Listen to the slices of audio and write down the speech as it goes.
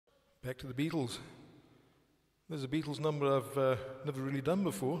Back to the Beatles. There's a Beatles number I've never really done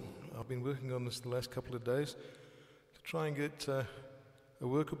before. I've been working on this the last couple of days to try and get a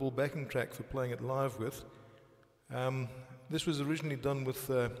workable backing track for playing it live with. This was originally done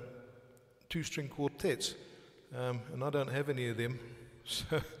with two-string quartets, and I don't have any of them,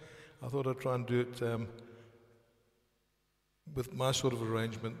 so I thought I'd try and do it with my sort of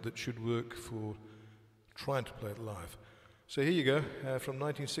arrangement that should work for trying to play it live. So here you go, from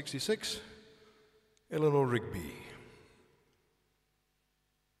 1966, Eleanor, Rigby.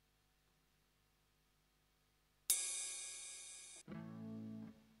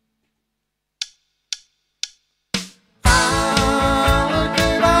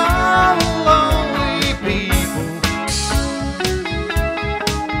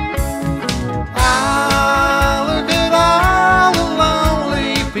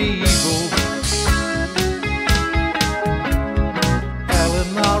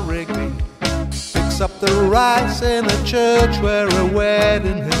 Up the rice in the church where a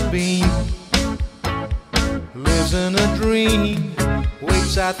wedding has been. Lives in a dream,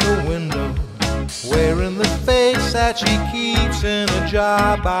 waits at the window, wearing the face that she keeps in a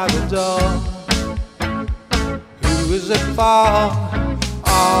jar by the door. Who is it for?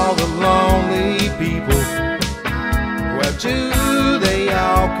 All the lonely people. Where do they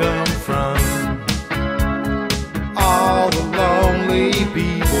all come from? All the lonely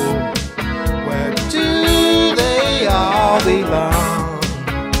people. Where do they all belong?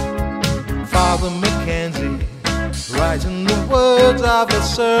 Father Mackenzie, writing the words of a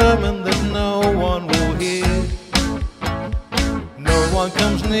sermon that no one will hear. No one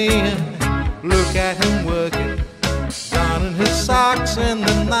comes near, look at him working, donning his socks in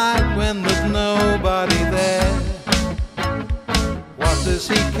the night when there's nobody there. What does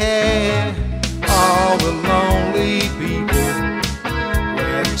he care? All the lonely people.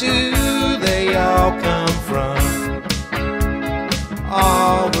 Where do they all come from?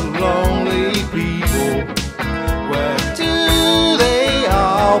 All the lonely people. Where do they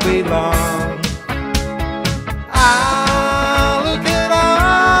all belong? Ah, look at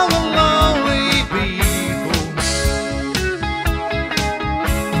all the lonely people.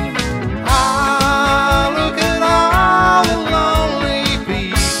 Ah, look at all the lonely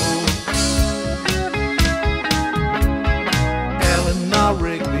people. Eleanor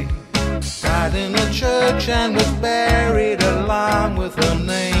Rigby died in a church and was buried along with her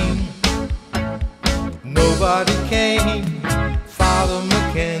name. Nobody came, Father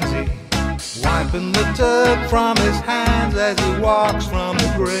Mackenzie, wiping the dirt from his hands as he walks from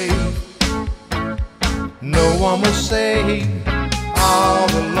the grave. No one was saved, all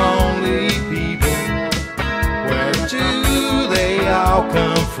the lonely people. Where do they all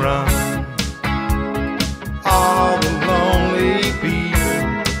come from? All the lonely people.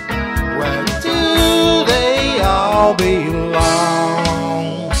 Where do they all belong?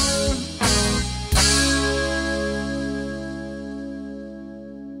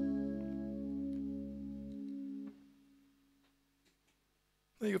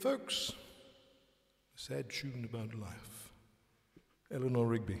 There you go, folks. A sad tune about life. Eleanor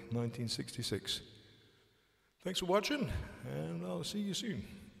Rigby, 1966. Thanks for watching, and I'll see you soon.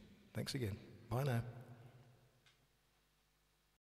 Thanks again. Bye now.